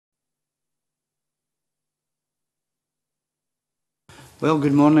Well,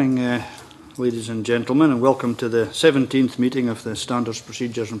 good morning, ladies and gentlemen, and welcome to the 17th meeting of the Standards,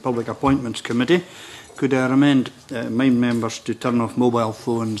 Procedures and Public Appointments Committee. Could I remind members to turn off mobile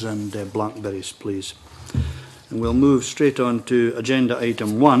phones and Blackberries, please? And we'll move straight on to agenda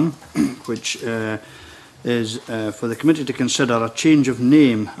item 1, which is for the committee to consider a change of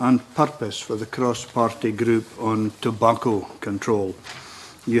name and purpose for the cross-party group on tobacco control.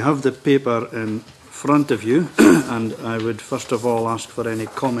 You have the paper in front of you, and I would first of all ask for any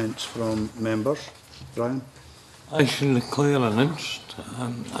comments from members. Brian? I should declare an interest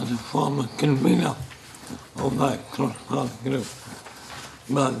as a former convener of that cross-party group,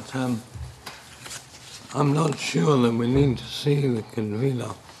 but I'm not sure that we need to see the convener,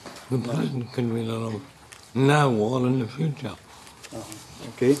 the present convener of now or in the future.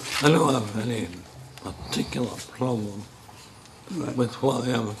 Okay. I don't have any particular problem with what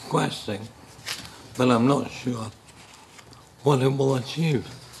they are requesting, but I'm not sure what it will achieve.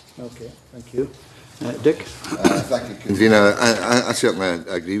 Okay, thank you. Dick? Thank you, Convener. I certainly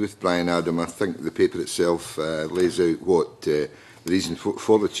agree with Brian Adam. I think the paper itself lays out what the reason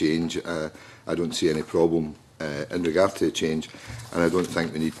for the change. I don't see any problem in regard to the change, and I don't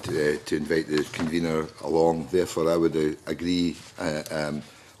think we need to invite the Convener along. Therefore, I would agree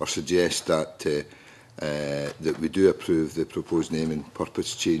or suggest that that we do approve the proposed name and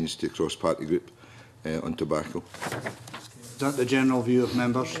purpose change to cross-party group on tobacco. Is that the general view of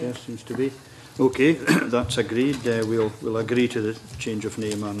members? Yes, seems to be. Okay, that's agreed. We'll agree to the change of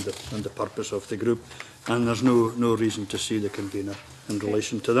name and the purpose of the group, and there's no reason to see the convener in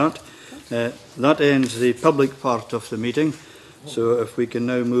relation to that. That ends the public part of the meeting, so if we can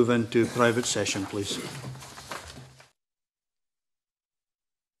now move into private session, please.